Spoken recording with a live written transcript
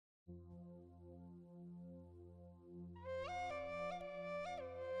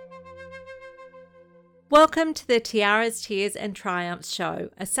Welcome to the Tiaras, Tears and Triumphs show,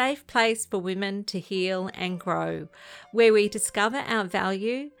 a safe place for women to heal and grow, where we discover our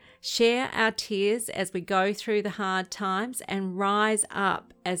value, share our tears as we go through the hard times, and rise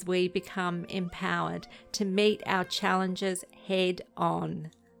up as we become empowered to meet our challenges head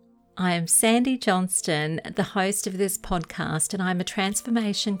on. I am Sandy Johnston, the host of this podcast, and I'm a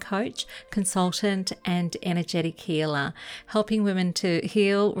transformation coach, consultant, and energetic healer, helping women to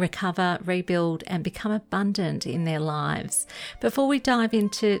heal, recover, rebuild, and become abundant in their lives. Before we dive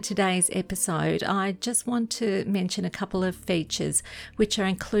into today's episode, I just want to mention a couple of features which are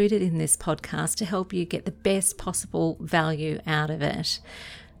included in this podcast to help you get the best possible value out of it.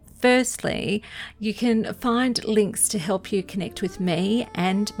 Firstly, you can find links to help you connect with me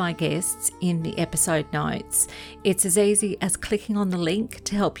and my guests in the episode notes. It's as easy as clicking on the link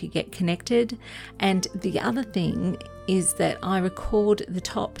to help you get connected. And the other thing is that I record the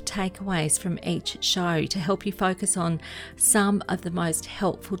top takeaways from each show to help you focus on some of the most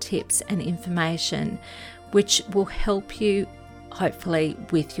helpful tips and information, which will help you hopefully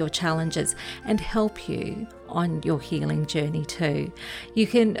with your challenges and help you on your healing journey too. You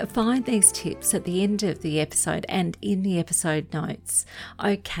can find these tips at the end of the episode and in the episode notes.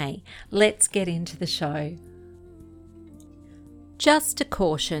 Okay, let's get into the show. Just a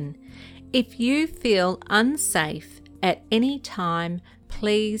caution, if you feel unsafe at any time,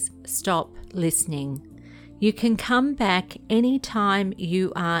 please stop listening. You can come back anytime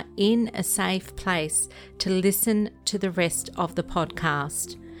you are in a safe place to listen to the rest of the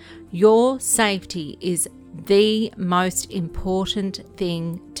podcast. Your safety is the most important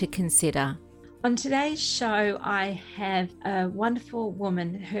thing to consider. On today's show, I have a wonderful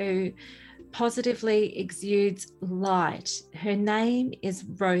woman who positively exudes light. Her name is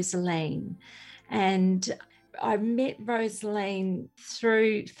Rosaline, and I met Rosaline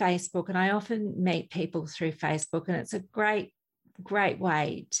through Facebook, and I often meet people through Facebook, and it's a great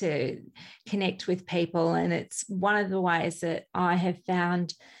way to connect with people. And it's one of the ways that I have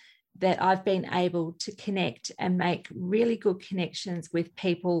found that I've been able to connect and make really good connections with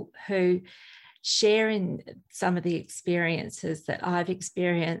people who share in some of the experiences that I've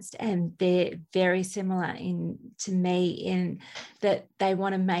experienced, and they're very similar to me in that they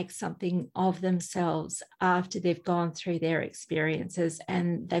want to make something of themselves after they've gone through their experiences,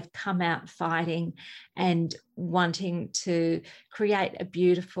 and they've come out fighting and wanting to create a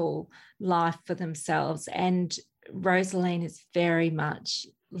beautiful life for themselves. And Rosaline is very much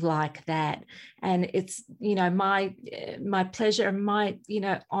like that, and it's my pleasure and my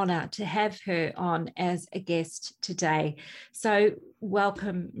honor to have her on as a guest today. So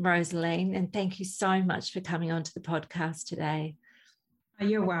welcome, Rosaline, and thank you so much for coming onto the podcast today.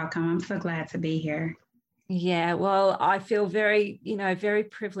 You're welcome. I'm so glad to be here. Yeah, well, I feel very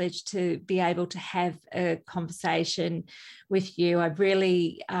privileged to be able to have a conversation with you. I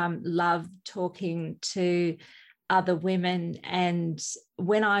really love talking to other women, and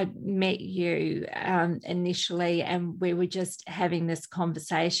when I met you initially and we were just having this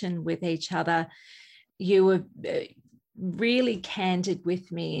conversation with each other, you were really candid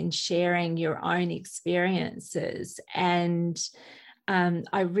with me in sharing your own experiences, and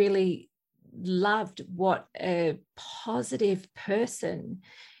I really loved what a positive person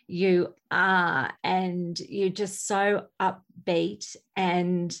you are, and you're just so upbeat,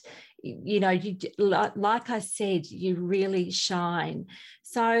 and you like I said, you really shine.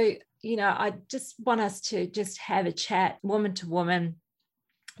 So I just want us to just have a chat, woman to woman.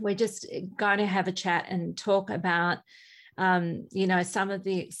 We're just going to have a chat and talk about some of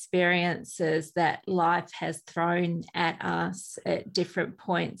the experiences that life has thrown at us at different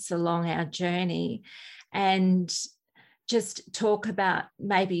points along our journey, and just talk about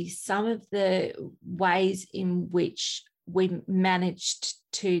maybe some of the ways in which we managed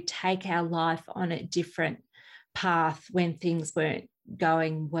to take our life on a different path when things weren't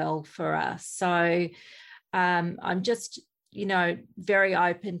going well for us. So I'm just, very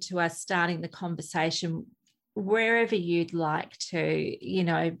open to us starting the conversation wherever you'd like to,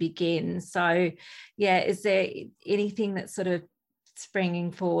 begin. So, yeah, is there anything that's sort of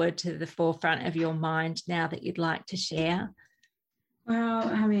springing forward to the forefront of your mind now that you'd like to share? Well,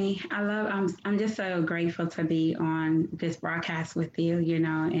 I mean, I'm just so grateful to be on this broadcast with you, and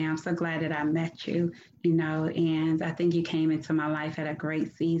I'm so glad that I met you, and I think you came into my life at a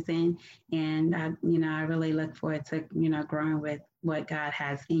great season, and I really look forward to, growing with what God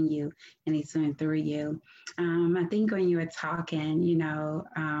has in you and He's doing through you. I think when you were talking,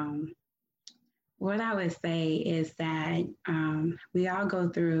 what I would say is that we all go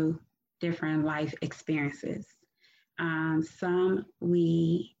through different life experiences. Some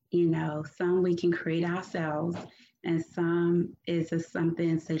we You know, some we can create ourselves, and some is just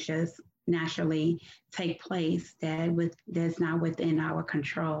something to just naturally take place that's not within our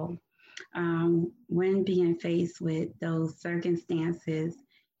control. When being faced with those circumstances,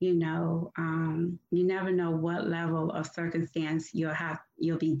 you never know what level of circumstance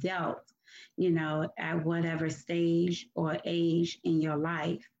you'll be dealt, at whatever stage or age in your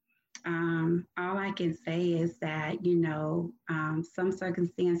life. All I can say is that, some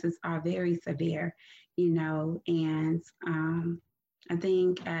circumstances are very severe, and I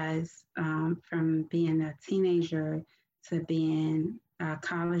think as from being a teenager to being a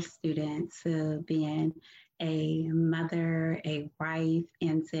college student to being a mother, a wife,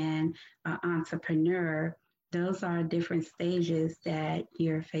 and then an entrepreneur, those are different stages that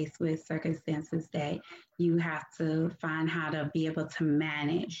you're faced with circumstances that you have to find how to be able to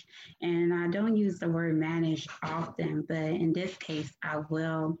manage. And I don't use the word manage often, but in this case, I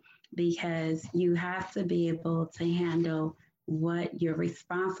will, because you have to be able to handle what you're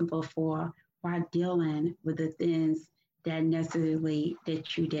responsible for while dealing with the things that necessarily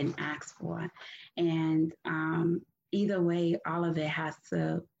that you didn't ask for. And either way, all of it has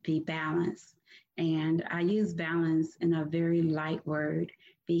to be balanced. And I use balance in a very light word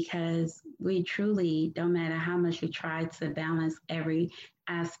because we truly, don't matter how much we try to balance every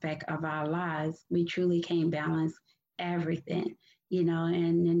aspect of our lives, we truly can't balance everything,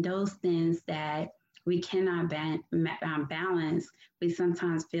 and in those things that we cannot balance, we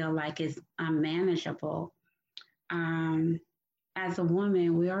sometimes feel like it's unmanageable. Um, as a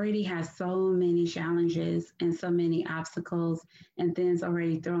woman, we already have so many challenges and so many obstacles and things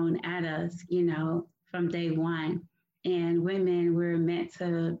already thrown at us, from day one. And women, we're meant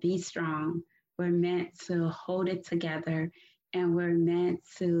to be strong. We're meant to hold it together. And we're meant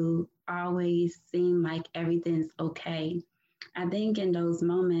to always seem like everything's okay. I think in those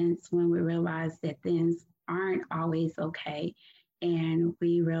moments when we realize that things aren't always okay, and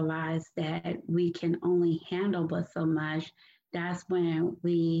we realize that we can only handle but so much, that's when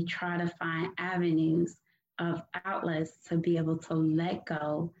we try to find avenues of outlets to be able to let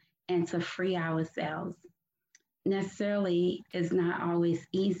go and to free ourselves. Necessarily is not always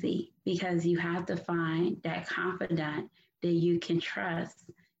easy because you have to find that confidant that you can trust.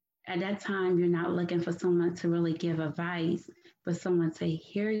 At that time, you're not looking for someone to really give advice, but someone to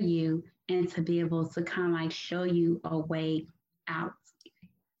hear you and to be able to kind of like show you a way out.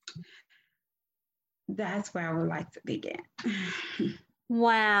 That's where I would like to begin.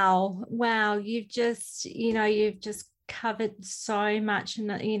 Wow. You've just covered so much. And,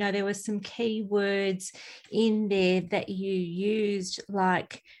 there were some key words in there that you used,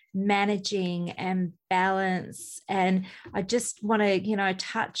 like managing and balance. And I just want to,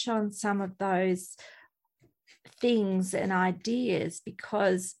 touch on some of those things and ideas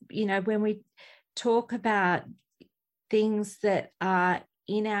because, when we talk about things that are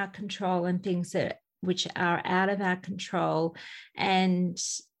in our control and things that which are out of our control, and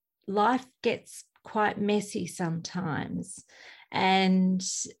life gets quite messy sometimes. And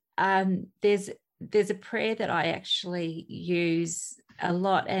there's a prayer that I actually use a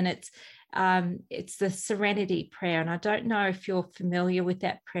lot, and it's the Serenity Prayer. And I don't know if you're familiar with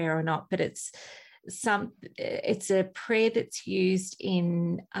that prayer or not, but it's a prayer that's used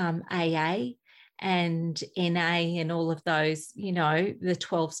in AA and NA and all of those, the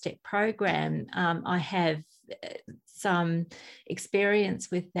 12-step program. I have some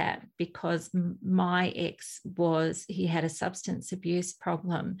experience with that because my ex he had a substance abuse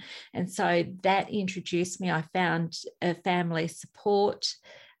problem. And so that introduced me. I found a family support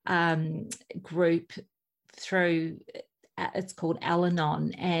group through, it's called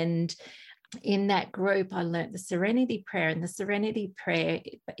Al-Anon. And in that group, I learned the Serenity Prayer. And the Serenity Prayer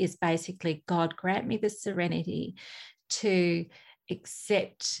is basically, God, grant me the serenity to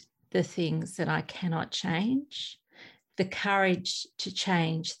accept the things that I cannot change, the courage to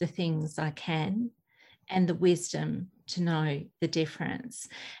change the things I can, and the wisdom to know the difference.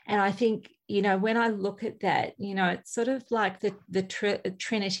 And I think, when I look at that, it's sort of like the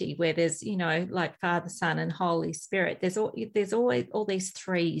Trinity, where there's, like Father, Son, and Holy Spirit. There's always all these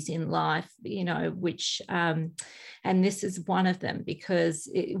threes in life, which, and this is one of them, because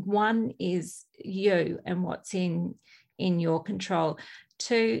one is you and what's in your control.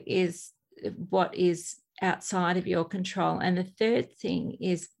 Two is what is outside of your control. And the third thing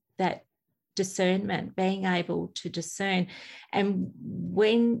is that discernment, being able to discern. And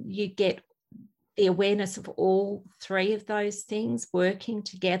when you get the awareness of all three of those things working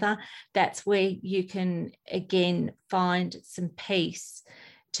together, that's where you can again find some peace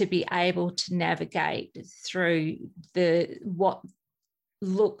to be able to navigate through what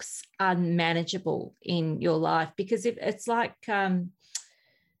looks unmanageable in your life. Because if it's like, I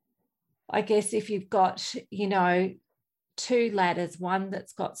guess if you've got, you know, two ladders, one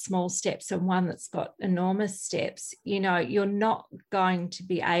that's got small steps and one that's got enormous steps, you know, you're not going to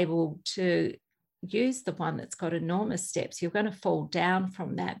be able to use the one that's got enormous steps. You're going to fall down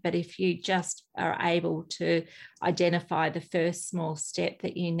from that. But if you just are able to identify the first small step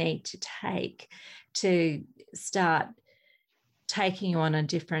that you need to take to start taking you on a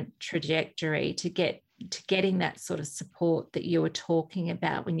different trajectory, to getting that sort of support that you were talking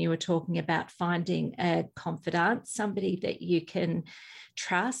about when you were talking about finding a confidant, somebody that you can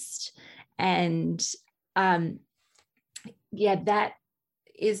trust. And that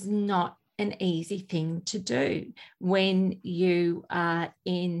is not an easy thing to do when you are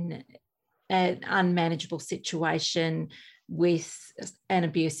in an unmanageable situation with an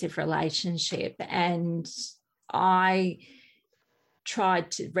abusive relationship. And I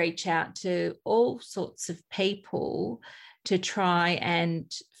tried to reach out to all sorts of people to try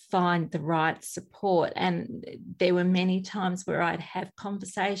and find the right support. And there were many times where I'd have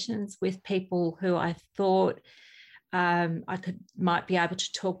conversations with people who I thought I might be able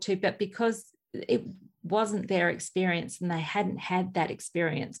to talk to, but because it wasn't their experience and they hadn't had that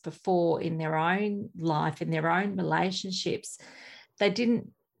experience before in their own life, in their own relationships, they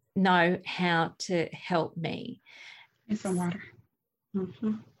didn't know how to help me. It's some water.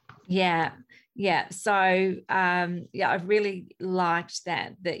 Mm-hmm. Yeah. So, I really liked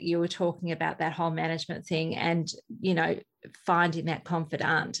that you were talking about that whole management thing and, you know, finding that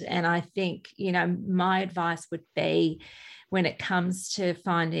confidant. And I think, you know, my advice would be when it comes to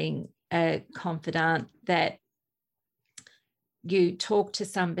finding a confidant, that you talk to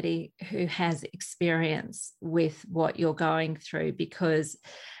somebody who has experience with what you're going through, because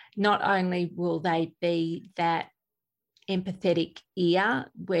not only will they be that empathetic ear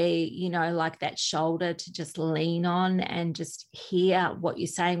where, you know, like that shoulder to just lean on and just hear what you're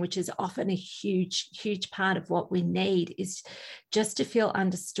saying, which is often a huge part of what we need, is just to feel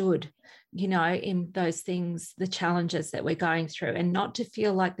understood, you know, in those things, the challenges that we're going through, and not to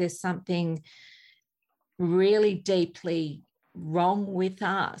feel like there's something really deeply wrong with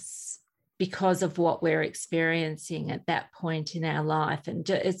us because of what we're experiencing at that point in our life. And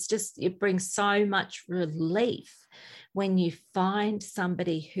it brings so much relief when you find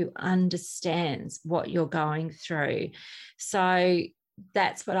somebody who understands what you're going through. So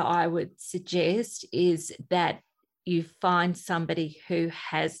that's what I would suggest, is that you find somebody who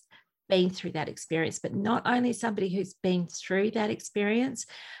has been through that experience, but not only somebody who's been through that experience,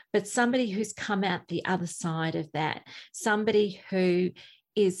 but somebody who's come out the other side of that, somebody who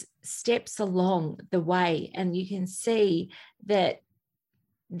is steps along the way, and you can see that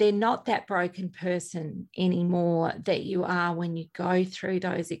they're not that broken person anymore that you are when you go through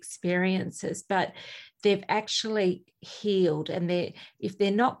those experiences, but they've actually healed. And if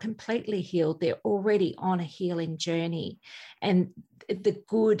they're not completely healed, they're already on a healing journey, and the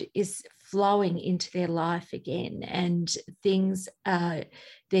good is flowing into their life again, and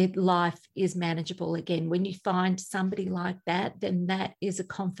their life is manageable again. When you find somebody like that, then that is a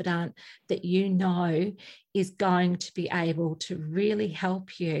confidant that you know is going to be able to really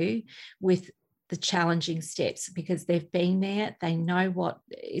help you with the challenging steps, because they've been there, they know what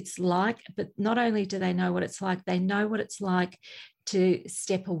it's like. But not only do they know what it's like, they know what it's like to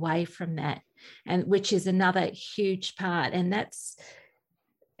step away from that, and which is another huge part. And that's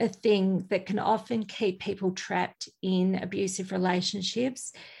a thing that can often keep people trapped in abusive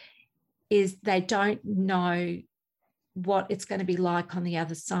relationships, is they don't know what it's going to be like on the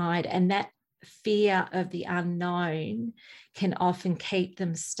other side. And that fear of the unknown can often keep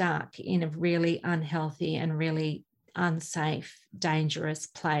them stuck in a really unhealthy and really unsafe, dangerous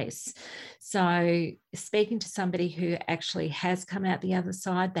place. So speaking to somebody who actually has come out the other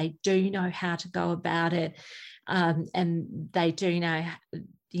side, they do know how to go about it, and they do know,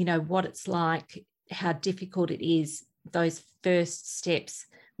 you know, what it's like, how difficult it is, those first steps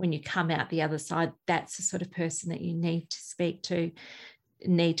when you come out the other side. That's the sort of person that you need to speak to,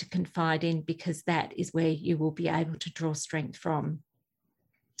 need to confide in, because that is where you will be able to draw strength from.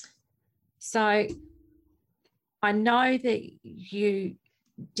 So I know that you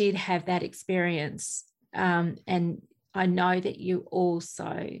did have that experience, and I know that you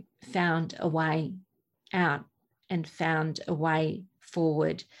also found a way out and found a way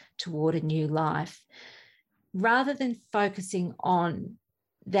forward toward a new life. Rather than focusing on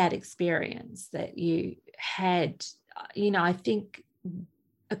that experience that you had, you know, I think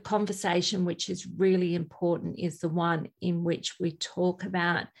a conversation which is really important is the one in which we talk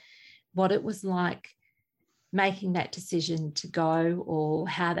about what it was like making that decision to go, or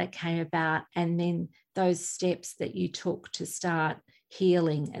how that came about, and then those steps that you took to start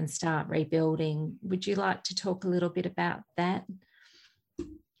healing and start rebuilding. Would you like to talk a little bit about that?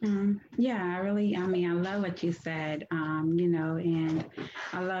 Yeah, I love what you said, and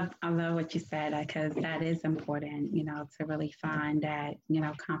I love what you said, because that is important, to really find that,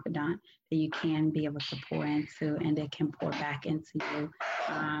 confidant that you can be able to pour into, and it can pour back into you,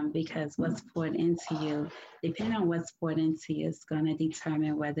 because what's poured into you, depending on what's poured into you, is going to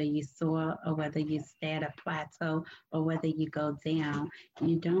determine whether you soar or whether you stay at a plateau or whether you go down.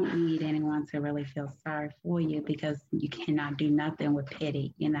 You don't need anyone to really feel sorry for you, because you cannot do nothing with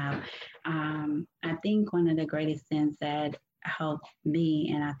pity, I think one of the greatest things that helped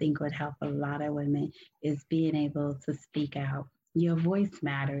me, and I think would help a lot of women, is being able to speak out. Your voice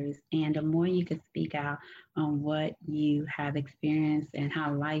matters, and the more you can speak out on what you have experienced and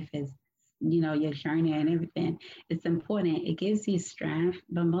how life is, your journey and everything, it's important. It gives you strength,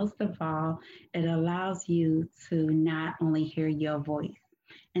 but most of all, it allows you to not only hear your voice.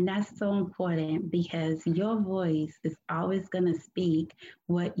 And that's so important, because your voice is always going to speak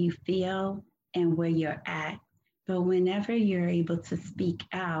what you feel and where you're at. But whenever you're able to speak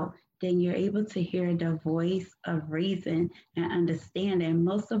out, then you're able to hear the voice of reason and understanding.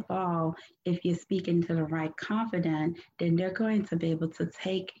 Most of all, if you're speaking to the right confidant, then they're going to be able to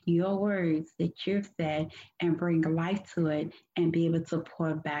take your words that you've said and bring life to it and be able to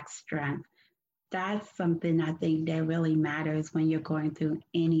pour back strength. That's something I think that really matters when you're going through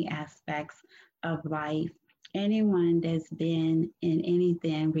any aspects of life. Anyone that's been in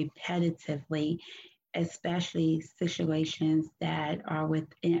anything repetitively, especially situations that are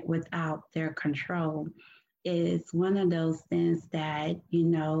without their control, is one of those things that,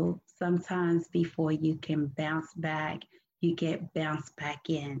 sometimes before you can bounce back, you get bounced back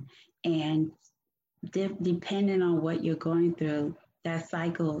in. And depending on what you're going through, that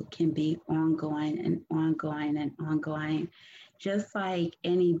cycle can be ongoing and ongoing and ongoing. Just like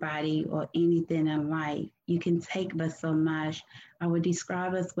anybody or anything in life, you can take but so much. I would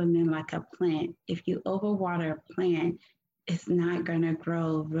describe us women like a plant. If you overwater a plant, it's not going to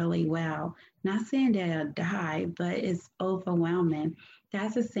grow really well. Not saying that it'll die, but it's overwhelming.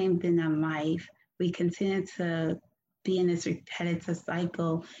 That's the same thing in life. We continue to be in this repetitive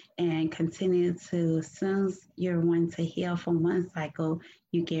cycle and continue to, as soon as you're one to heal from one cycle,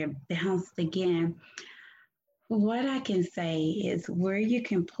 you get bounced again. What I can say is where you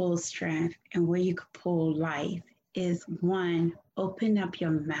can pull strength and where you can pull life is, one, open up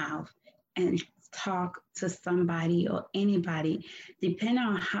your mouth and talk to somebody or anybody. Depending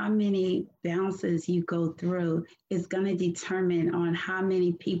on how many bounces you go through is going to determine on how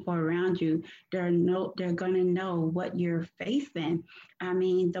many people around you they're going to know what you're facing. I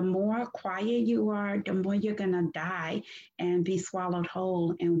mean, the more quiet you are, the more you're going to die and be swallowed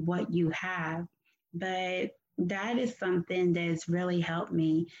whole in what you have. But that is something that's really helped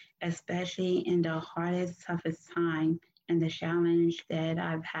me, especially in the hardest, toughest time and the challenge that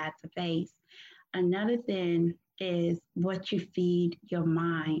I've had to face. Another thing is what you feed your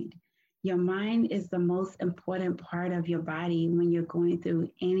mind. Your mind is the most important part of your body when you're going through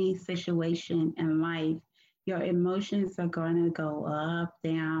any situation in life. Your emotions are going to go up,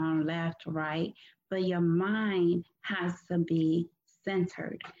 down, left, right, but your mind has to be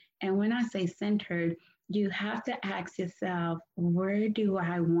centered. And when I say centered, you have to ask yourself, where do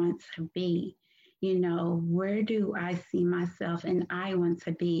I want to be? Where do I see myself and I want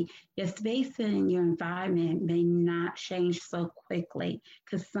to be? Your space and your environment may not change so quickly,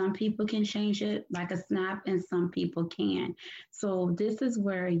 because some people can change it like a snap and some people can. So this is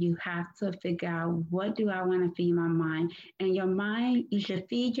where you have to figure out, what do I want to feed my mind? And your mind, you should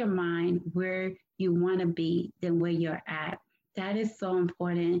feed your mind where you want to be than where you're at. That is so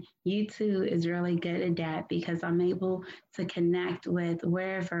important. YouTube is really good at that, because I'm able to connect with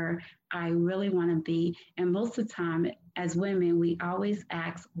wherever I really want to be. And most of the time, as women, we always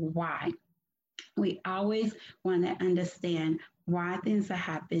ask why. We always want to understand why things are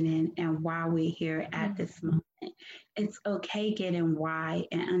happening and why we're here at this moment. It's okay getting why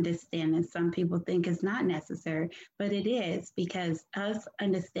and understanding. Some people think it's not necessary, but it is, because us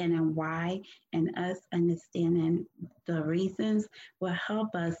understanding why and us understanding the reasons will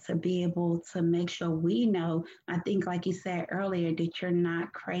help us to be able to make sure we know, I think, like you said earlier, that you're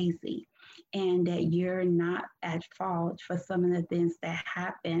not crazy and that you're not at fault for some of the things that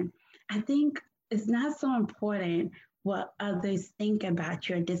happen. I think it's not so important what others think about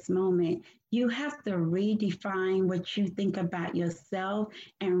you at this moment. You have to redefine what you think about yourself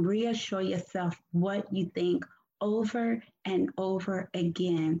and reassure yourself what you think over and over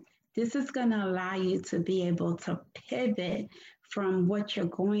again. This is going to allow you to be able to pivot from what you're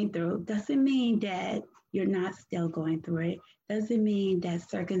going through. Doesn't mean that you're not still going through it. Doesn't mean that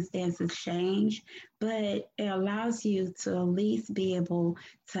circumstances change, but it allows you to at least be able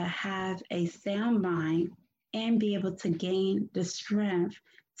to have a sound mind and be able to gain the strength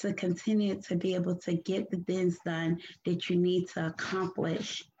to continue to be able to get the things done that you need to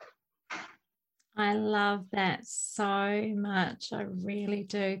accomplish. I love that so much. I really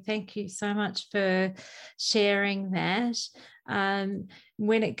do. Thank you so much for sharing that.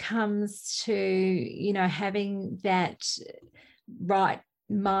 When it comes to, having that right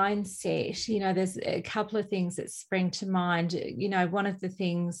mindset, there's a couple of things that spring to mind. One of the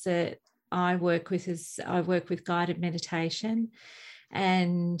things that I work with guided meditation,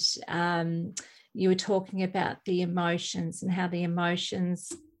 and you were talking about the emotions and how the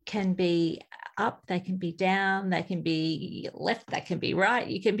emotions can be up, they can be down, they can be left, they can be right.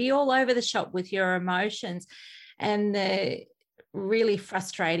 You can be all over the shop with your emotions. And the really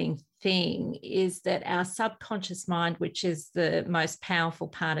frustrating thing is that our subconscious mind, which is the most powerful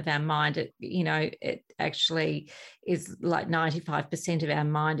part of our mind, it actually is like 95% of our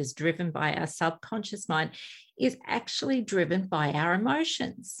mind is driven by our subconscious mind, is actually driven by our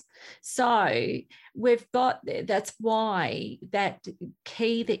emotions. So that's why that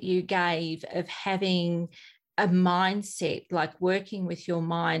key that you gave of having a mindset, like working with your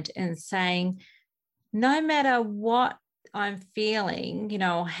mind and saying, no matter what I'm feeling,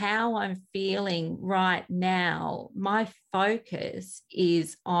 how I'm feeling right now, my focus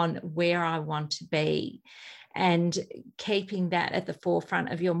is on where I want to be, and keeping that at the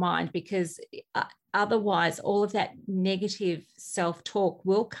forefront of your mind, because otherwise all of that negative self-talk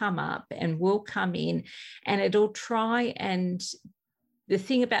will come up and will come in, and it'll try. And the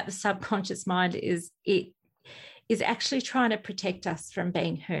thing about the subconscious mind is it is actually trying to protect us from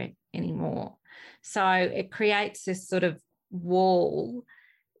being hurt anymore. So it creates this sort of wall,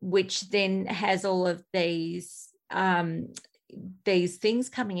 which then has all of these things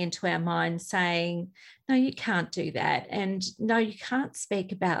coming into our mind saying, no, you can't do that. And no, you can't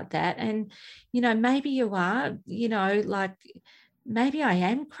speak about that. And, maybe you are, like maybe I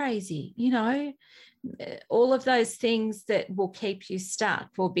am crazy, all of those things that will keep you stuck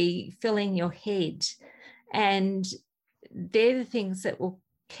will be filling your head. And they're the things that will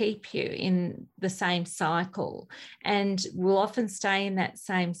keep you in the same cycle, and we'll often stay in that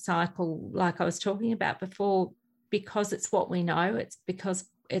same cycle, like I was talking about before, because it's what we know, it's because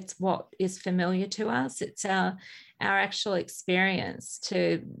it's what is familiar to us, it's our actual experience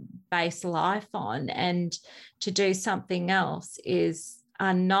to base life on, and to do something else is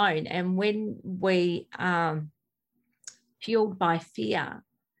unknown. And when we are fueled by fear,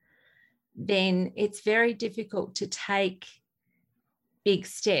 then it's very difficult to take big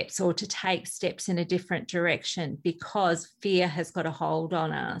steps or to take steps in a different direction, because fear has got a hold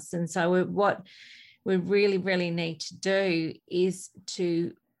on us. And so what we really, really need to do is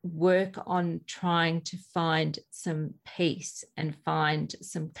to work on trying to find some peace and find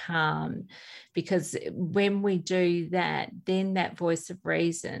some calm, because when we do that, then that voice of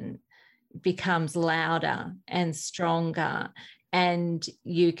reason becomes louder and stronger, and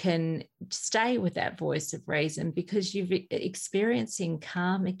you can stay with that voice of reason because you're experiencing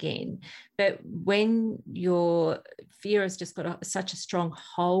calm again. But when your fear has just got such a strong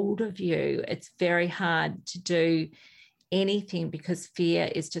hold of you, it's very hard to do anything, because fear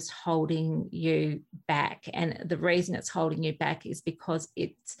is just holding you back. And the reason it's holding you back is because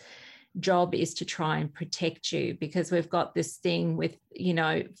its job is to try and protect you, because we've got this thing with,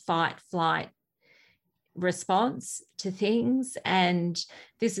 fight, flight response to things. And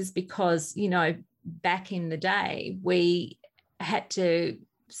this is because, back in the day, we had to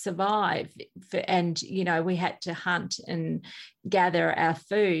survive and, we had to hunt and gather our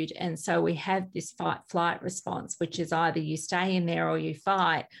food. And so we have this fight flight response, which is either you stay in there or you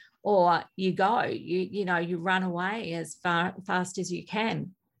fight, or you go, you run away as fast as you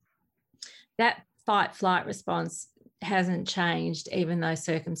can. That fight flight response hasn't changed, even though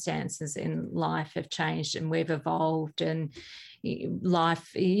circumstances in life have changed and we've evolved, and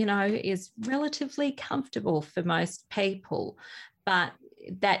life, is relatively comfortable for most people. But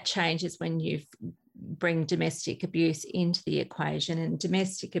that changes when you bring domestic abuse into the equation, and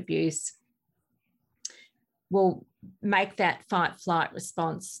domestic abuse will make that fight flight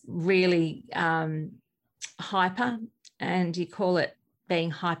response really hyper, and you call it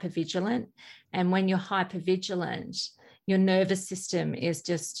being hypervigilant. And when you're hypervigilant, your nervous system is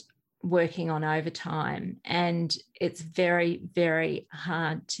just working on overtime, and it's very, very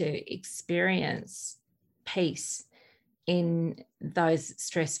hard to experience peace in those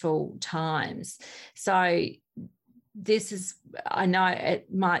stressful times. So this is, I know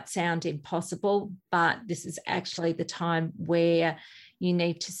it might sound impossible, but this is actually the time where you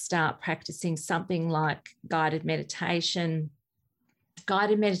need to start practicing something like guided meditation.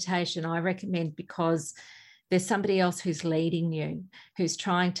 Guided meditation, I recommend, because there's somebody else who's leading you, who's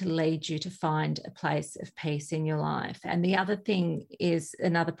trying to lead you to find a place of peace in your life. And the other thing is,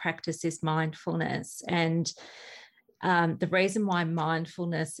 another practice is mindfulness. And the reason why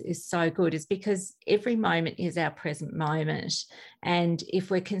mindfulness is so good is because every moment is our present moment. And if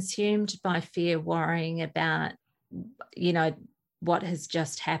we're consumed by fear, worrying about, you know, what has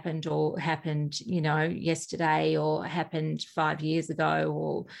just happened, or happened, you know, yesterday, or happened 5 years ago,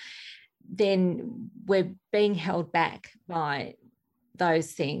 or then we're being held back by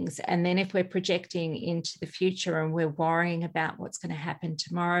those things. And then if we're projecting into the future and we're worrying about what's going to happen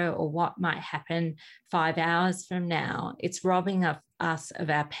tomorrow or what might happen 5 hours from now, it's robbing us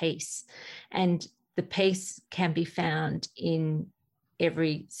of our peace. And the peace can be found in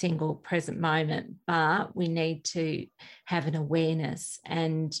every single present moment, but we need to have an awareness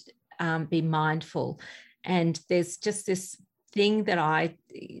and be mindful. And there's just this thing that I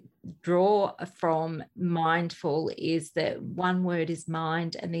draw from mindful, is that one word is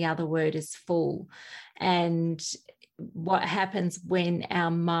mind and the other word is full. And what happens when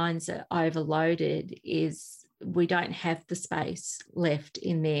our minds are overloaded is we don't have the space left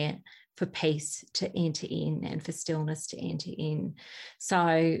in there for peace to enter in and for stillness to enter in.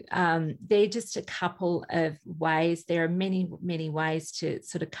 So they're just a couple of ways. There are many, many ways to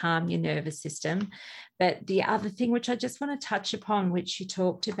sort of calm your nervous system. But the other thing, which I just want to touch upon, which you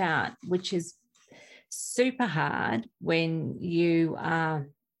talked about, which is super hard when you are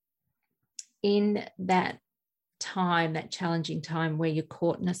in that time, that challenging time where you're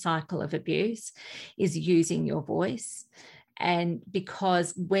caught in a cycle of abuse, is using your voice. And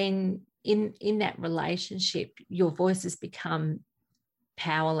because when in that relationship, your voice has become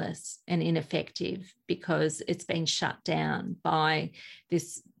powerless and ineffective because it's been shut down by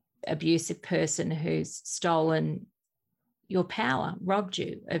this abusive person who's stolen your power, robbed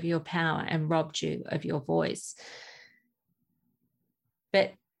you of your power and robbed you of your voice.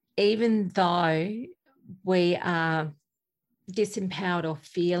 But even though we are disempowered or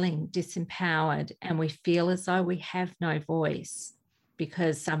feeling disempowered, and we feel as though we have no voice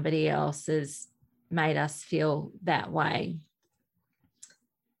because somebody else has made us feel that way,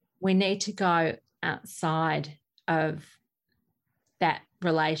 we need to go outside of that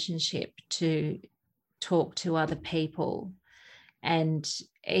relationship to talk to other people. And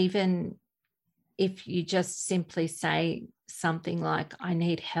even if you just simply say something like, I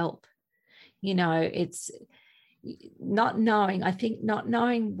need help, you know, it's not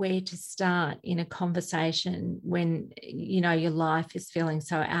knowing where to start in a conversation when, you know, your life is feeling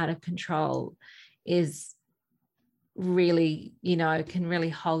so out of control is really, you know, can really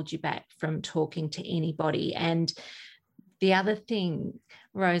hold you back from talking to anybody. And the other thing,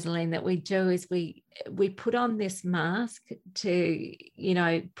 Rosaline, that we do is we put on this mask to, you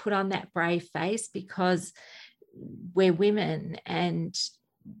know, put on that brave face, because we're women and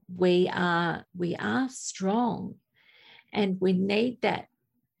we are strong, and we need that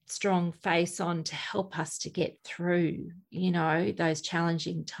strong face on to help us to get through, you know, those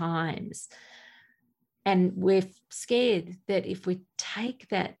challenging times. And we're scared that if we take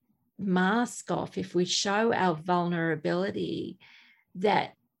that mask off, if we show our vulnerability,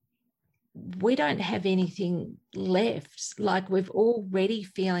 that we don't have anything left, like we're already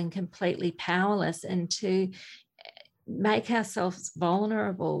feeling completely powerless, and to make ourselves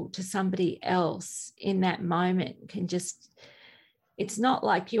vulnerable to somebody else in that moment can just, it's not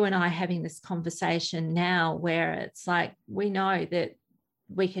like you and I having this conversation now where it's like we know that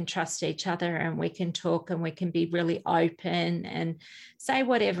we can trust each other and we can talk and we can be really open and say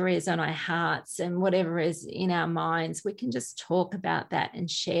whatever is on our hearts and whatever is in our minds. We can just talk about that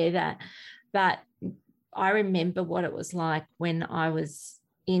and share that. But I remember what it was like when I was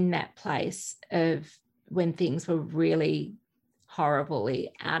in that place of when things were really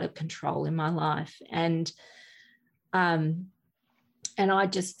horribly out of control in my life. And I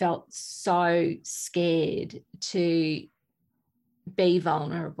just felt so scared to be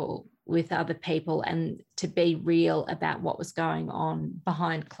vulnerable with other people and to be real about what was going on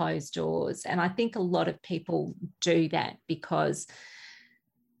behind closed doors. And I think a lot of people do that because,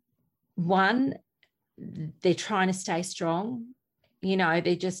 one, they're trying to stay strong. You know,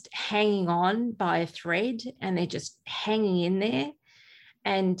 they're just hanging on by a thread and they're just hanging in there.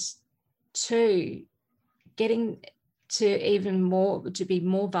 And two, getting to be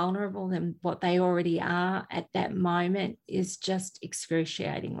more vulnerable than what they already are at that moment is just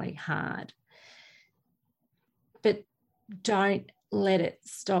excruciatingly hard. But don't let it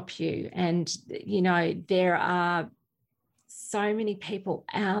stop you. And, you know, there are so many people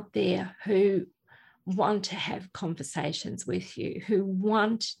out there who want to have conversations with you, who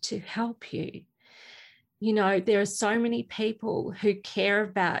want to help you. You know, there are so many people who care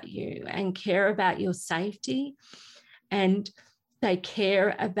about you and care about your safety, and they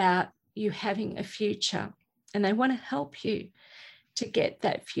care about you having a future, and they want to help you to get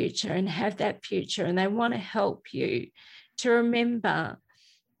that future and have that future. And they want to help you to remember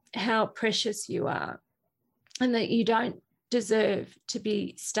how precious you are and that you don't deserve to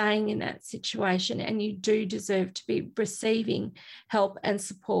be staying in that situation, and you do deserve to be receiving help and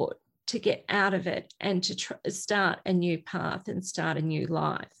support to get out of it and to start a new path and start a new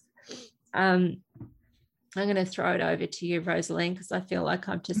life. I'm going to throw it over to you, Rosaline, because I feel like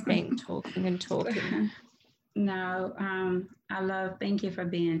I've just been talking and talking. No, thank you for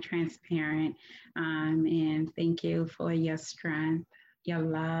being transparent, and thank you for your strength, your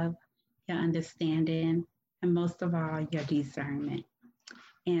love, your understanding, and most of all, your discernment.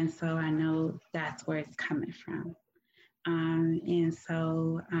 And so I know that's where it's coming from. And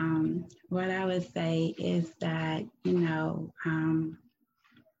so what I would say is that, you know,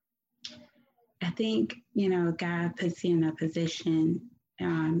 I think, you know, God puts you in a position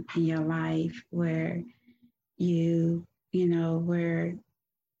in your life where you know, where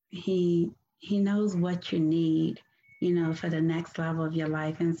he knows what you need, you know, for the next level of your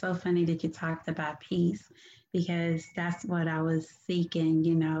life. And it's so funny that you talked about peace, because that's what I was seeking,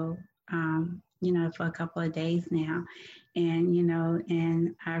 you know, for a couple of days now. And, you know,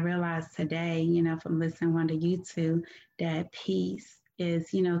 and I realized today, you know, from listening to YouTube, that peace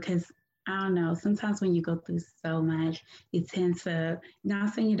is, you know, because I don't know, sometimes when you go through so much, you tend to,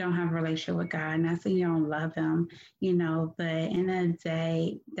 not saying you don't have a relationship with God, not saying you don't love him, you know, but in the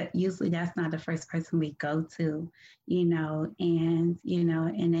day, that usually that's not the first person we go to, you know, and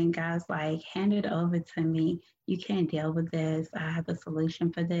then God's like, hand it over to me. You can't deal with this. I have a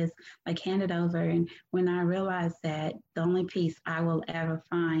solution for this. Like, hand it over. And when I realized that the only peace I will ever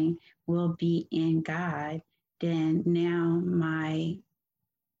find will be in God, then now my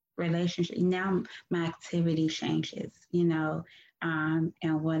relationship, now my activity changes, you know, and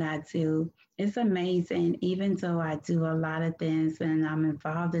what I do. It's amazing. Even though I do a lot of things and I'm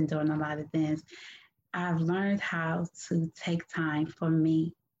involved in doing a lot of things, I've learned how to take time for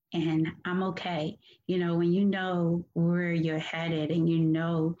me, and I'm okay. You know, when you know where you're headed and you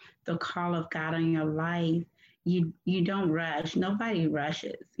know the call of God on your life, you don't rush. Nobody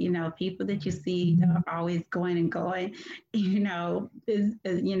rushes. You know, people that you see are always going and going, you know,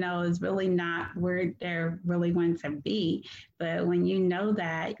 is really not where they're really want to be. But when you know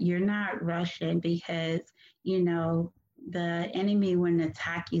that, you're not rushing, because, you know, the enemy wouldn't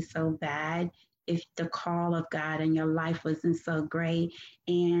attack you so bad if the call of God in your life wasn't so great.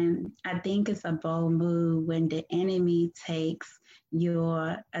 And I think it's a bold move when the enemy takes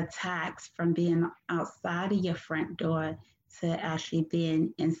your attacks from being outside of your front door to actually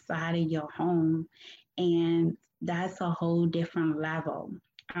being inside of your home. And that's a whole different level.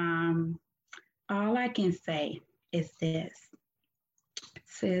 All I can say is this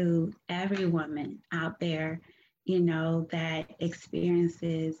to every woman out there, you know, that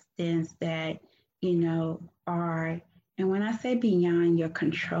experiences things that, you know, are, and when I say beyond your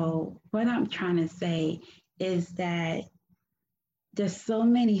control, what I'm trying to say is that there's so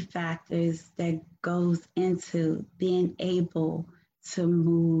many factors that goes into being able to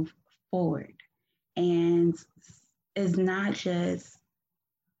move forward. And it's not just,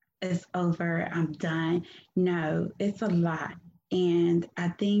 it's over, I'm done. No, it's a lot. And I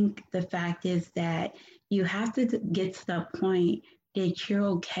think the fact is that you have to get to the point that you're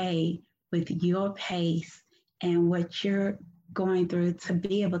okay with your pace and what you're going through to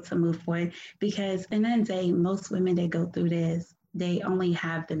be able to move forward. Because in the end of the day, most women that go through this, they only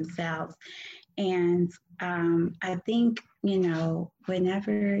have themselves. And I think, you know,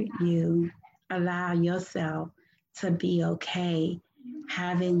 whenever you allow yourself to be okay,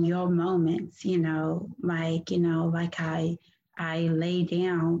 having your moments, you know, like I lay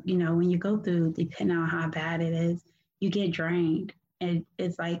down, you know, when you go through, depending on how bad it is, you get drained. And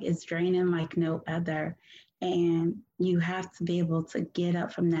it's like, it's draining like no other. And you have to be able to get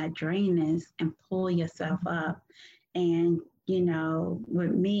up from that drainness and pull yourself up. And, you know,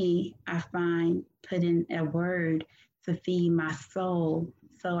 with me, I find putting a word to feed my soul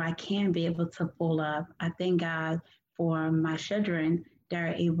so I can be able to pull up. I thank God for my children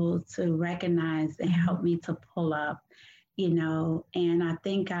they're able to recognize and help me to pull up, and I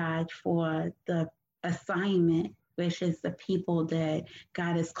thank God for the assignment, which is the people that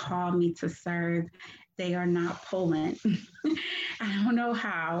God has called me to serve. They are not pulling. I don't know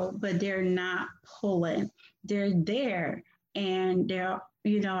how, but they're not pulling. They're there. And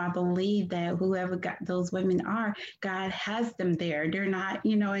I believe that whoever got those women are, God has them there. They're not,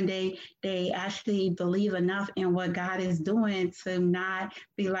 and they actually believe enough in what God is doing to not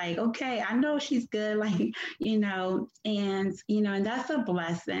be like, okay, I know she's good, like, and that's a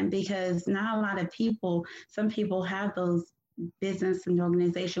blessing, because not a lot of people, some people have those business and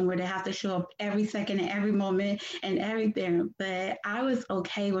organization where they have to show up every second and every moment and everything. But I was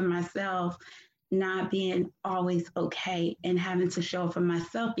okay with myself not being always okay and having to show up for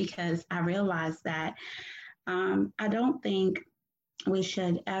myself, because I realized that I don't think we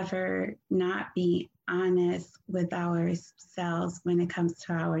should ever not be honest with ourselves when it comes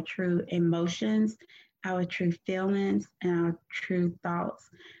to our true emotions, our true feelings, and our true thoughts.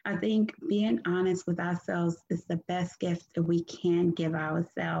 I think being honest with ourselves is the best gift that we can give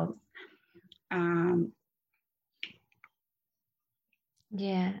ourselves. Um,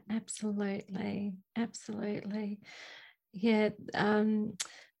 Yeah, absolutely. Absolutely. Yeah.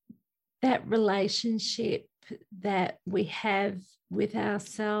 That relationship that we have with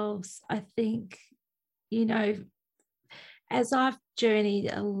ourselves, I think, as I've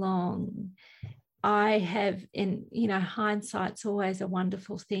journeyed along, I have, in, hindsight's always a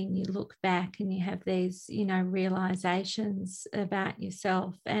wonderful thing. You look back and you have these, realizations about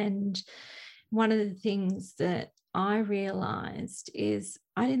yourself. And one of the things that I realized is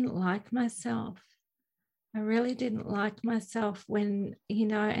I didn't like myself. I really didn't like myself when,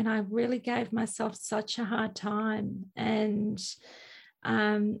 and I really gave myself such a hard time. And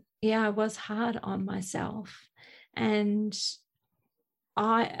I was hard on myself. And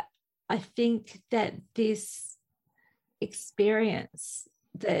I think that this experience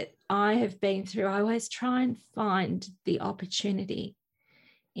that I have been through, I always try and find the opportunity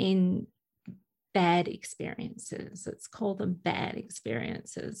in bad experiences. Let's call them bad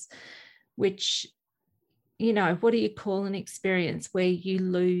experiences, which, what do you call an experience where you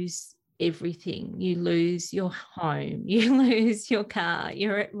lose everything? You lose your home, you lose your car,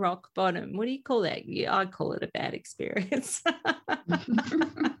 you're at rock bottom. What do you call that? I call it a bad experience.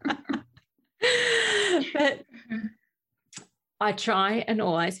 But I try and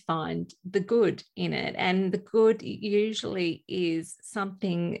always find the good in it. And the good usually is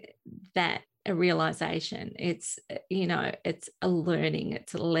something that a realization. It's, it's a learning,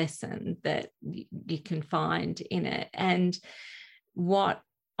 it's a lesson that you can find in it. And what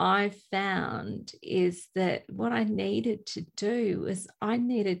I found is that what I needed to do is I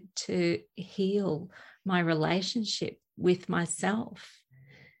needed to heal my relationship with myself.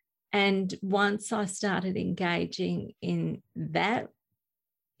 And once I started engaging in that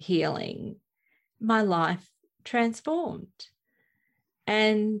healing, my life transformed.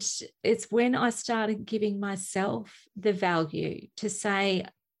 And it's when I started giving myself the value to say,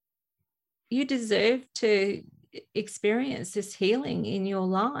 you deserve to experience this healing in your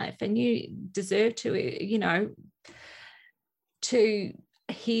life, and you deserve to, to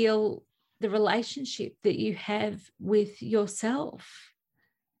heal the relationship that you have with yourself.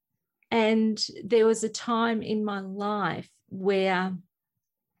 And there was a time in my life where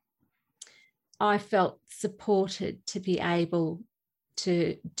I felt supported to be able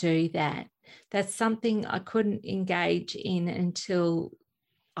to do that. That's something I couldn't engage in until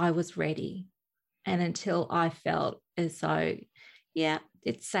I was ready, and until I felt as though, yeah,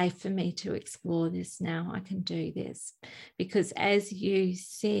 it's safe for me to explore this now. I can do this. Because as you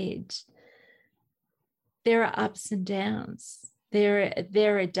said, there are ups and downs. There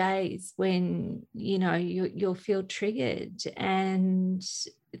are days when, you'll feel triggered and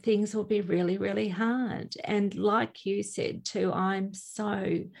things will be really, really hard. And like you said too, I'm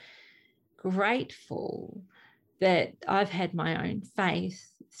so grateful that I've had my own faith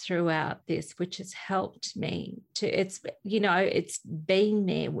throughout this, which has helped me to, it's been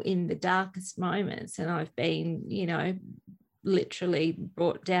there in the darkest moments, and I've been, literally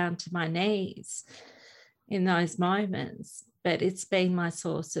brought down to my knees in those moments. But it's been my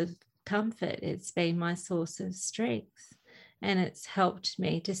source of comfort. It's been my source of strength. And it's helped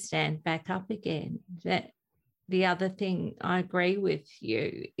me to stand back up again. That the other thing I agree with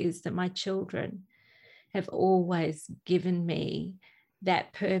you is that my children have always given me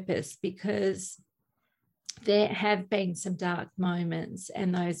that purpose, because there have been some dark moments,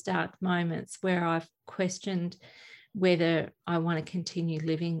 and those dark moments where I've questioned whether I want to continue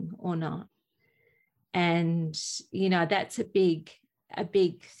living or not. And, that's a big a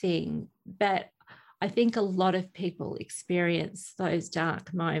big thing. But I think a lot of people experience those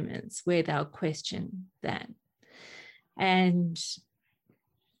dark moments where they'll question that. And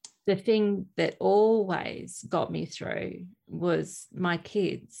the thing that always got me through was my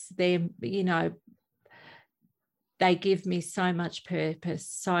kids. They, you know, they give me so much purpose,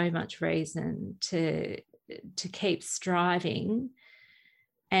 so much reason to keep striving,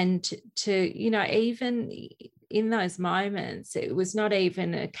 and to, you know, even in those moments, it was not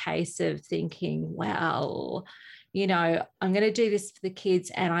even a case of thinking, well, you know, I'm going to do this for the kids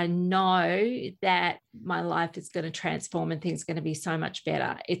and I know that my life is going to transform and things are going to be so much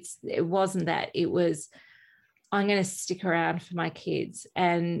better. It wasn't that. It was, I'm going to stick around for my kids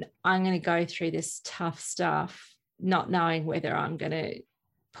and I'm going to go through this tough stuff, not knowing whether I'm going to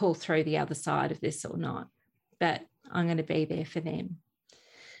pull through the other side of this or not, but I'm going to be there for them.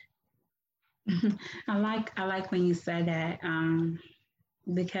 I like when you said that,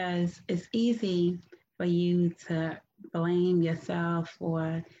 because it's easy for you to blame yourself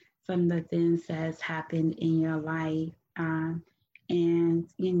for some of the things that's happened in your life. And,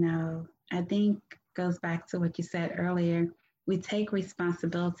 you know, I think goes back to what you said earlier. We take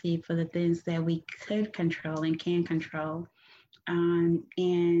responsibility for the things that we could control and can control.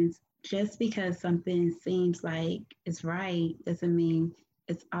 And just because something seems like it's right doesn't mean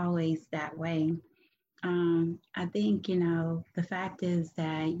it's always that way. I think, you know, the fact is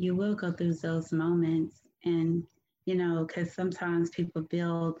that you will go through those moments and, you know, because sometimes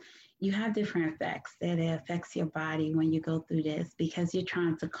people you have different effects that it affects your body when you go through this because you're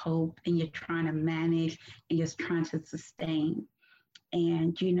trying to cope and you're trying to manage and you're trying to sustain.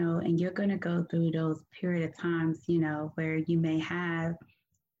 And, you know, and you're going to go through those period of times, you know, where you may have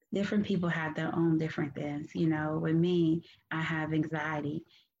different people have their own different things. You know, with me, I have anxiety,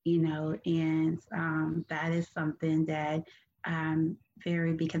 you know, and that is something that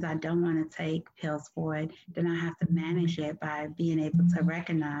because I don't want to take pills for it, then I have to manage it by being able to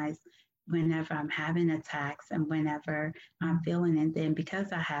recognize whenever I'm having attacks and whenever I'm feeling it. Then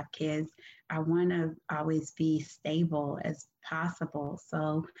because I have kids, I want to always be stable as possible.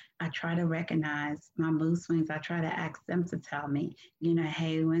 So I try to recognize my mood swings. I try to ask them to tell me, you know,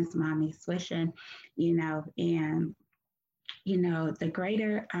 hey, when's mommy switching, you know, and, you know, the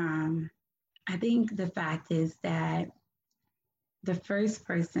greater, I think the fact is that the first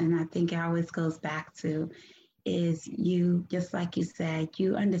person I think it always goes back to is you, just like you said,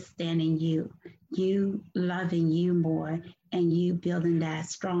 you understanding you loving you more, and you building that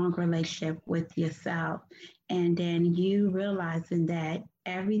strong relationship with yourself. And then you realizing that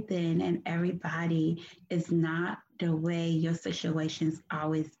everything and everybody is not the way your situation's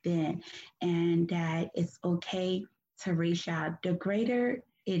always been, and that it's okay to reach out. The greater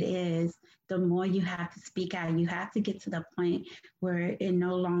it is, the more you have to speak out. You have to get to the point where you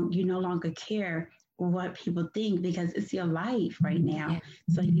no longer care what people think because it's your life right now. Yeah.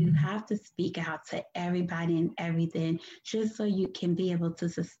 So you have to speak out to everybody and everything just so you can be able to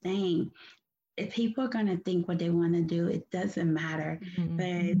sustain. If people are going to think what they want to do, it doesn't matter.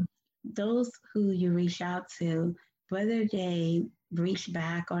 Mm-hmm. But those who you reach out to, whether they reach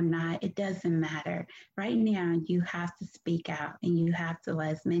back or not, it doesn't matter. Right now, you have to speak out and you have to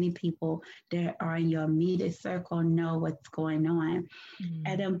let as many people that are in your immediate circle know what's going on.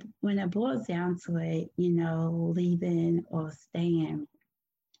 Mm-hmm. And when it boils down to it, you know, leaving or staying,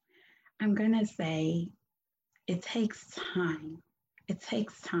 I'm going to say it takes time. It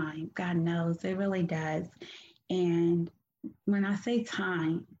takes time. God knows it really does. And when I say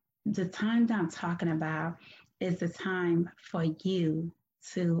time, the time that I'm talking about is the time for you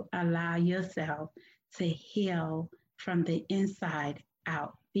to allow yourself to heal from the inside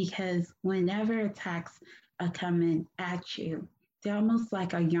out. Because whenever attacks are coming at you, they're almost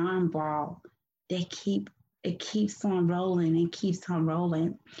like a yarn ball. It keeps on rolling and keeps on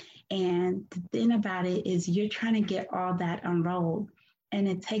rolling. And the thing about it is you're trying to get all that unrolled, and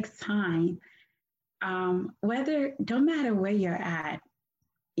it takes time. Don't matter where you're at,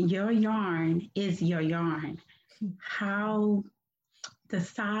 your yarn is your yarn. How the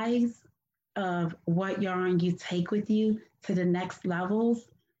size of what yarn you take with you to the next levels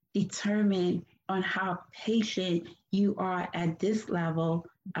determine on how patient you are at this level,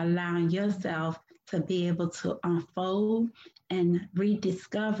 allowing yourself to be able to unfold and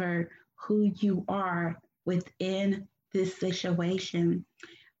rediscover who you are within this situation.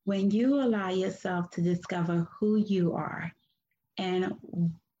 When you allow yourself to discover who you are and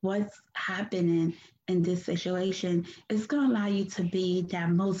what's happening in this situation, it's going to allow you to be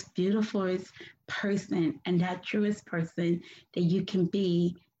that most beautiful person and that truest person that you can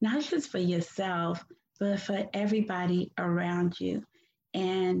be, not just for yourself, but for everybody around you.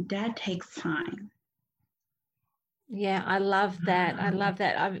 And that takes time. Yeah, I love that. I love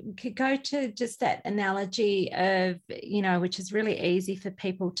that. I could go to just that analogy of, which is really easy for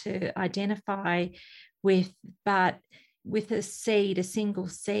people to identify with, but with a seed, a single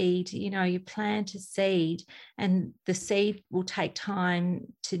seed, you plant a seed and the seed will take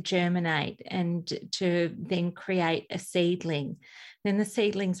time to germinate and to then create a seedling. Then the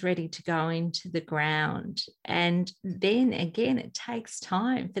seedling's ready to go into the ground. And then again, it takes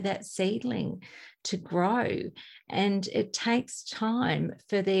time for that seedling to grow. And it takes time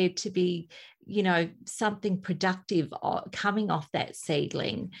for there to be, something productive coming off that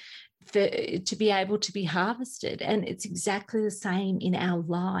seedling to be able to be harvested. And it's exactly the same in our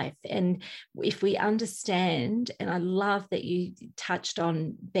life. And if we understand, and I love that you touched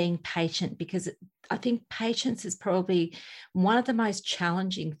on being patient, because I think patience is probably one of the most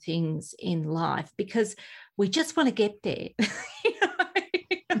challenging things in life, because we just want to get there.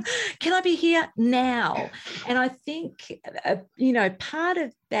 Can I be here now? And I think, part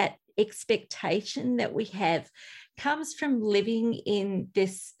of that expectation that we have comes from living in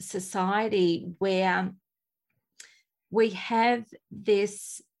this society where we have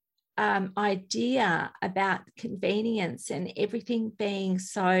this idea about convenience and everything being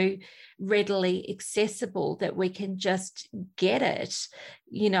so readily accessible that we can just get it,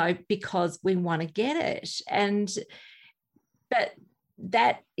 because we want to get it. But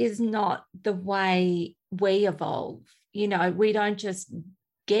that is not the way we evolve. We don't just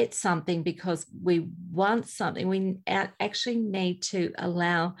get something because we want something. We actually need to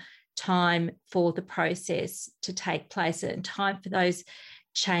allow time for the process to take place and time for those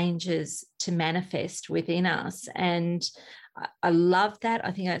changes to manifest within us. And I love that.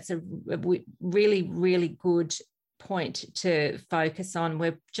 I think that's a really, really good point to focus on.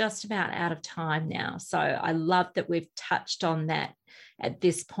 We're just about out of time now. So I love that we've touched on that at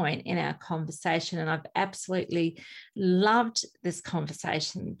this point in our conversation. And I've absolutely loved this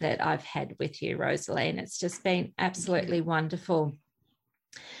conversation that I've had with you, Rosaleen. It's just been absolutely wonderful.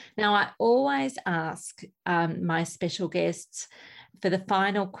 Now, I always ask my special guests for the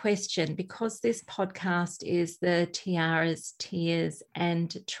final question, because this podcast is the Tiaras, Tears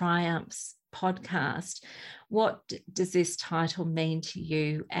and Triumphs podcast. What does this title mean to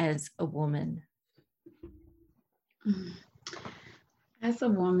you as a woman? As a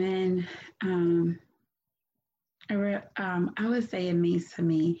woman, I would say it means to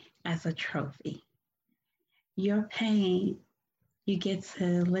me as a trophy. Your pain, you get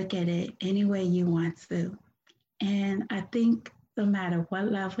to look at it any way you want to. And I think no matter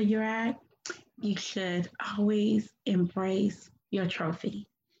what level you're at, you should always embrace your trophy.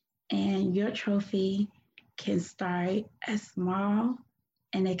 And your trophy can start as small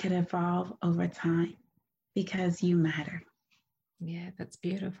and it can evolve over time because you matter. Yeah, that's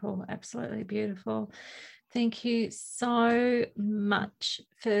beautiful. Absolutely beautiful. Thank you so much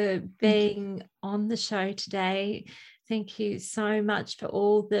for being on the show today. Thank you so much for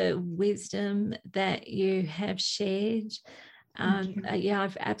all the wisdom that you have shared. Yeah,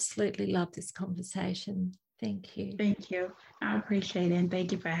 I've absolutely loved this conversation. Thank you. Thank you. I appreciate it. And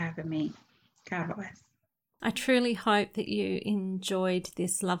thank you for having me. God bless. I truly hope that you enjoyed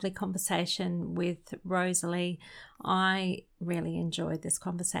this lovely conversation with Rosalie. I really enjoyed this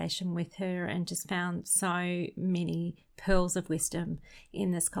conversation with her and just found so many pearls of wisdom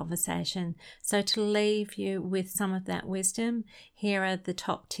in this conversation. So to leave you with some of that wisdom, here are the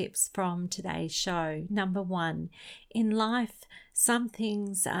top tips from today's show. Number 1, in life, some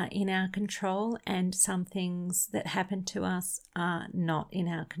things are in our control and some things that happen to us are not in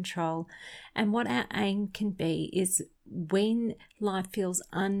our control. And what our aim can be is, when life feels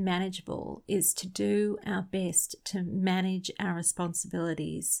unmanageable, is to do our best to manage our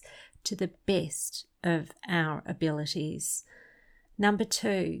responsibilities to the best of our abilities. Number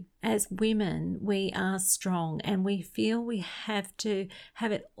 2, as women, we are strong and we feel we have to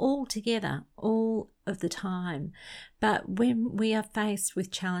have it all together all of the time. But when we are faced with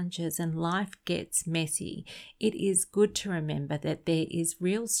challenges and life gets messy, it is good to remember that there is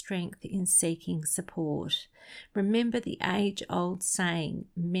real strength in seeking support. Remember the age-old saying,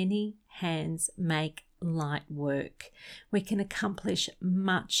 many hands make light work. We can accomplish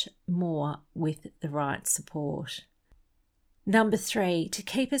much more with the right support. Number 3, to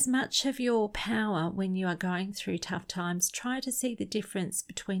keep as much of your power when you are going through tough times, try to see the difference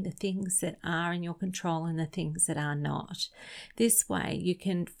between the things that are in your control and the things that are not. This way you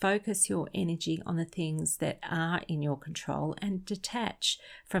can focus your energy on the things that are in your control and detach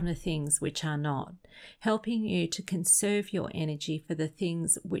from the things which are not, helping you to conserve your energy for the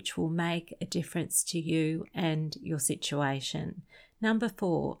things which will make a difference to you and your situation. Number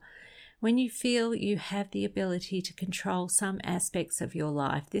 4, when you feel you have the ability to control some aspects of your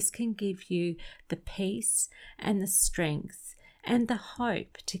life, this can give you the peace and the strength and the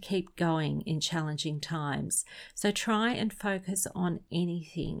hope to keep going in challenging times. So try and focus on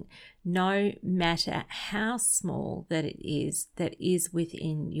anything, no matter how small that is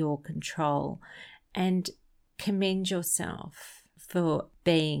within your control, and commend yourself for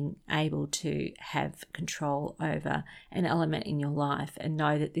being able to have control over an element in your life, and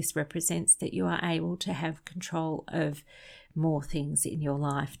know that this represents that you are able to have control of more things in your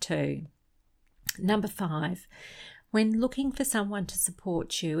life too. Number 5, when looking for someone to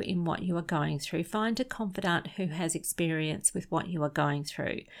support you in what you are going through, find a confidant who has experience with what you are going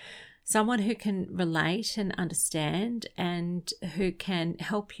through. Someone who can relate and understand, and who can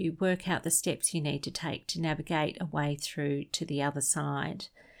help you work out the steps you need to take to navigate a way through to the other side.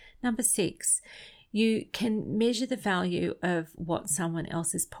 Number 6, you can measure the value of what someone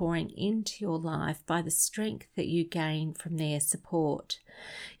else is pouring into your life by the strength that you gain from their support.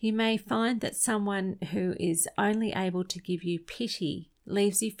 You may find that someone who is only able to give you pity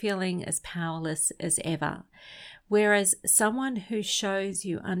leaves you feeling as powerless as ever, whereas someone who shows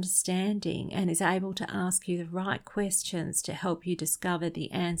you understanding and is able to ask you the right questions to help you discover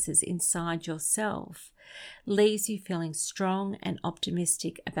the answers inside yourself leaves you feeling strong and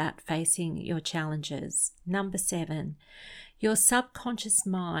optimistic about facing your challenges. Number 7, your subconscious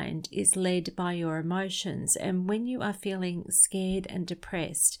mind is led by your emotions, and when you are feeling scared and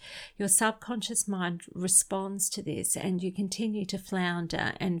depressed, your subconscious mind responds to this, and you continue to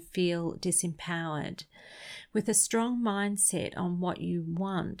flounder and feel disempowered. With a strong mindset on what you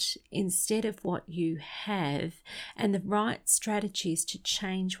want instead of what you have, and the right strategies to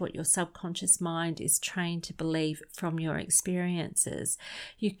change what your subconscious mind is trained to believe from your experiences,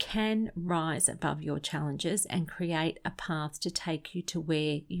 you can rise above your challenges and create a path to take you to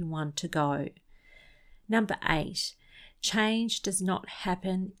where you want to go. Number 8, change does not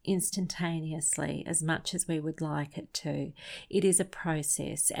happen instantaneously as much as we would like it to. It is a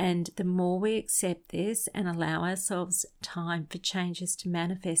process, and the more we accept this and allow ourselves time for changes to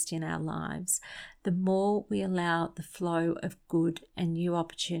manifest in our lives, the more we allow the flow of good and new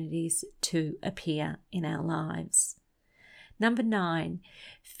opportunities to appear in our lives. Number 9,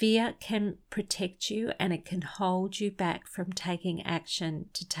 fear can protect you, and it can hold you back from taking action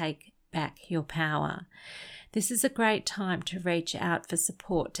to take back your power. This is a great time to reach out for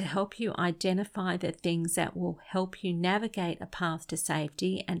support to help you identify the things that will help you navigate a path to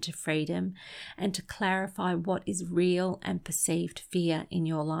safety and to freedom, and to clarify what is real and perceived fear in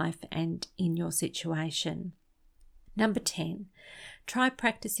your life and in your situation. Number 10, try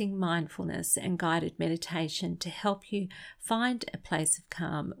practicing mindfulness and guided meditation to help you find a place of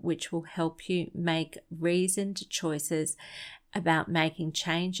calm, which will help you make reasoned choices about making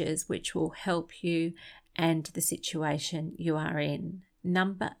changes which will help you and the situation you are in.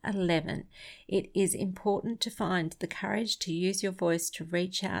 Number 11, it is important to find the courage to use your voice to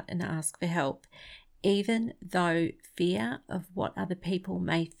reach out and ask for help, even though fear of what other people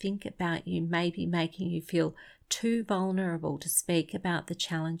may think about you may be making you feel too vulnerable to speak about the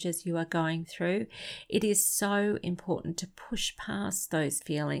challenges you are going through. It is so important to push past those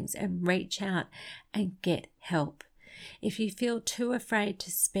feelings and reach out and get help. If you feel too afraid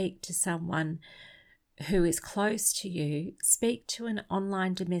to speak to someone who is close to you, speak to an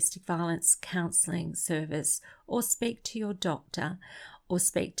online domestic violence counselling service, or speak to your doctor, or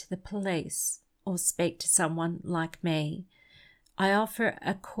speak to the police, or speak to someone like me. I offer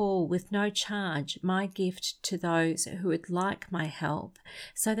a call with no charge, my gift to those who would like my help,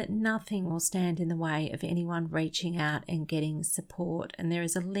 so that nothing will stand in the way of anyone reaching out and getting support. And there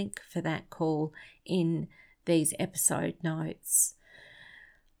is a link for that call in these episode notes.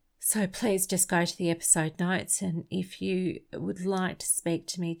 So please just go to the episode notes, and if you would like to speak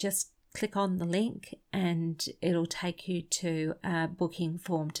to me, just click on the link and it'll take you to a booking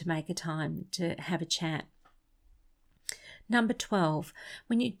form to make a time to have a chat. Number 12,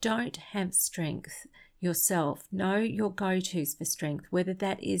 when you don't have strength yourself, know your go-tos for strength, whether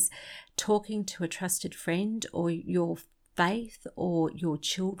that is talking to a trusted friend or your faith or your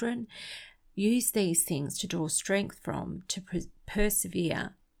children. Use these things to draw strength from to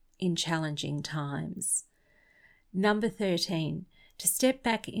persevere in challenging times. Number 13, to step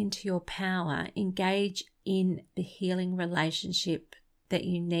back into your power, engage in the healing relationship that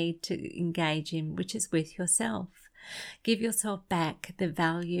you need to engage in, which is with yourself. Give yourself back the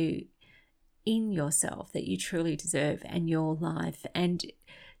value in yourself that you truly deserve, and your life and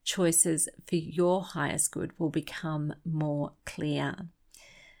choices for your highest good will become more clear.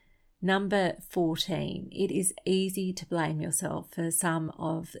 Number 14, it is easy to blame yourself for some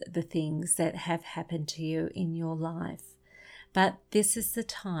of the things that have happened to you in your life. But this is the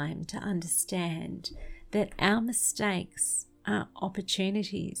time to understand that our mistakes are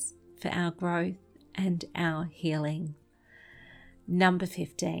opportunities for our growth and our healing. Number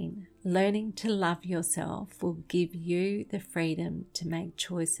 15, learning to love yourself will give you the freedom to make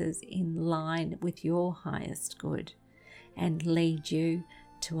choices in line with your highest good and lead you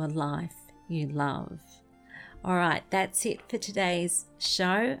to a life you love. All right, that's it for today's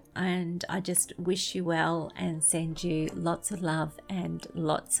show, and I just wish you well and send you lots of love and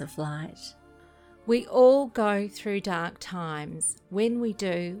lots of light. We all go through dark times. When we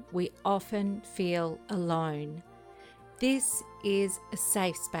do, we often feel alone. This is a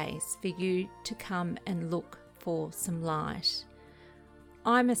safe space for you to come and look for some light.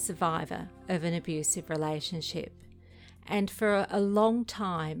 I'm a survivor of an abusive relationship. And for a long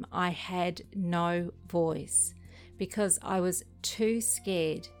time, I had no voice because I was too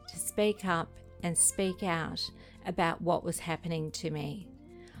scared to speak up and speak out about what was happening to me.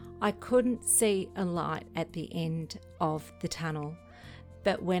 I couldn't see a light at the end of the tunnel,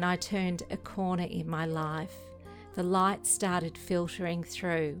 but when I turned a corner in my life, the light started filtering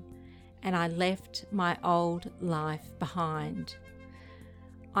through and I left my old life behind.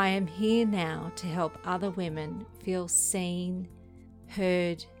 I am here now to help other women feel seen,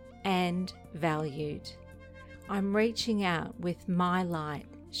 heard, and valued. I'm reaching out with my light,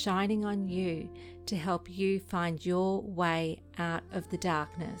 shining on you to help you find your way out of the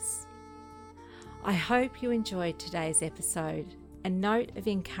darkness. I hope you enjoyed today's episode. A note of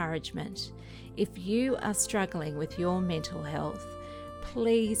encouragement: if you are struggling with your mental health,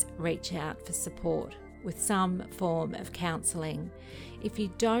 please reach out for support with some form of counselling. If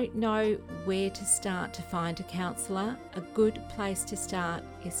you don't know where to start to find a counsellor, a good place to start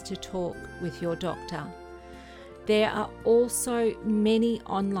is to talk with your doctor. There are also many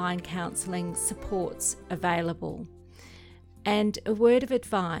online counselling supports available. And a word of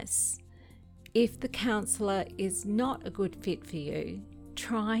advice: if the counsellor is not a good fit for you,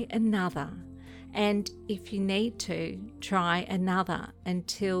 try another. And if you need to, try another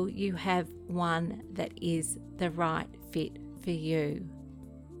until you have one that is the right fit for you.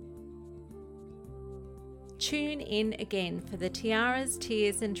 Tune in again for the Tiaras,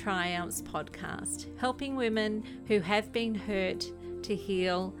 Tears and Triumphs podcast, helping women who have been hurt to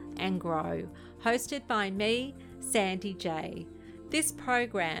heal and grow, hosted by me, Sandy J. This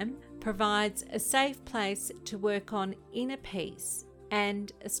program provides a safe place to work on inner peace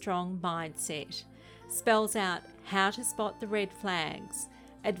and a strong mindset, spells out how to spot the red flags,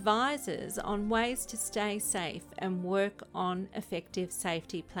 advises on ways to stay safe and work on effective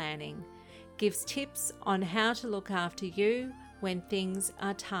safety planning, gives tips on how to look after you when things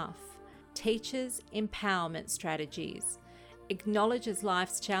are tough, teaches empowerment strategies, acknowledges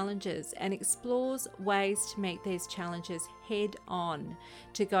life's challenges and explores ways to meet these challenges head on,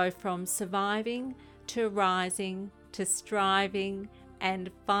 to go from surviving to rising to striving and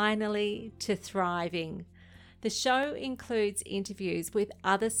finally to thriving. The show includes interviews with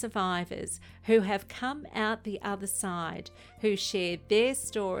other survivors who have come out the other side, who share their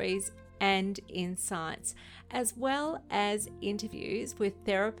stories and insights, as well as interviews with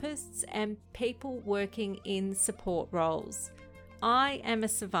therapists and people working in support roles. I am a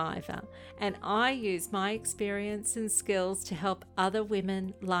survivor and I use my experience and skills to help other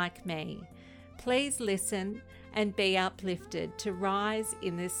women like me. Please listen and be uplifted to rise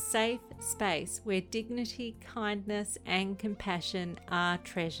in this safe space where dignity, kindness, and compassion are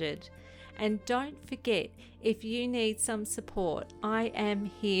treasured. And don't forget, if you need some support, I am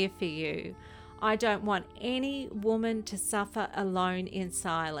here for you. I don't want any woman to suffer alone in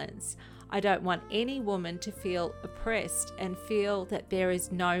silence. I don't want any woman to feel oppressed and feel that there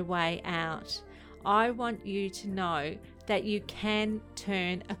is no way out. I want you to know that you can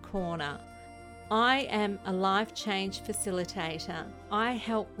turn a corner. I am a life change facilitator. I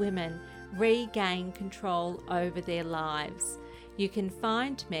help women regain control over their lives. You can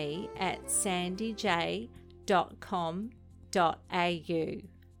find me at sandyj.com.au.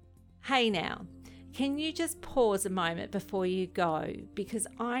 Hey now, can you just pause a moment before you go? Because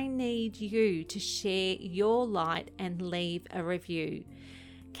I need you to share your light and leave a review.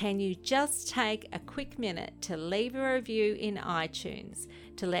 Can you just take a quick minute to leave a review in iTunes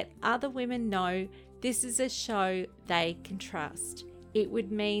to let other women know this is a show they can trust? It would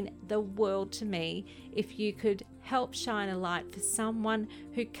mean the world to me if you could help shine a light for someone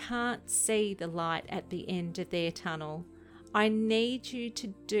who can't see the light at the end of their tunnel. I need you to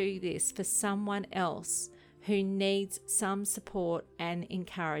do this for someone else who needs some support and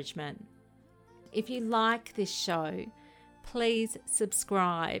encouragement. If you like this show, please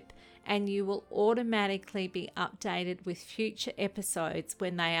subscribe and you will automatically be updated with future episodes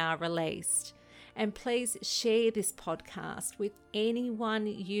when they are released. And please share this podcast with anyone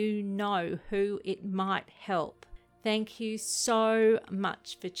you know who it might help. Thank you so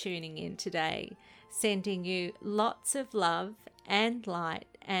much for tuning in today. Sending you lots of love and light,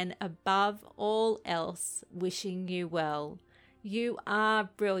 and above all else, wishing you well. You are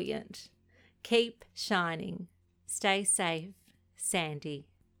brilliant. Keep shining. Stay safe, Sandy.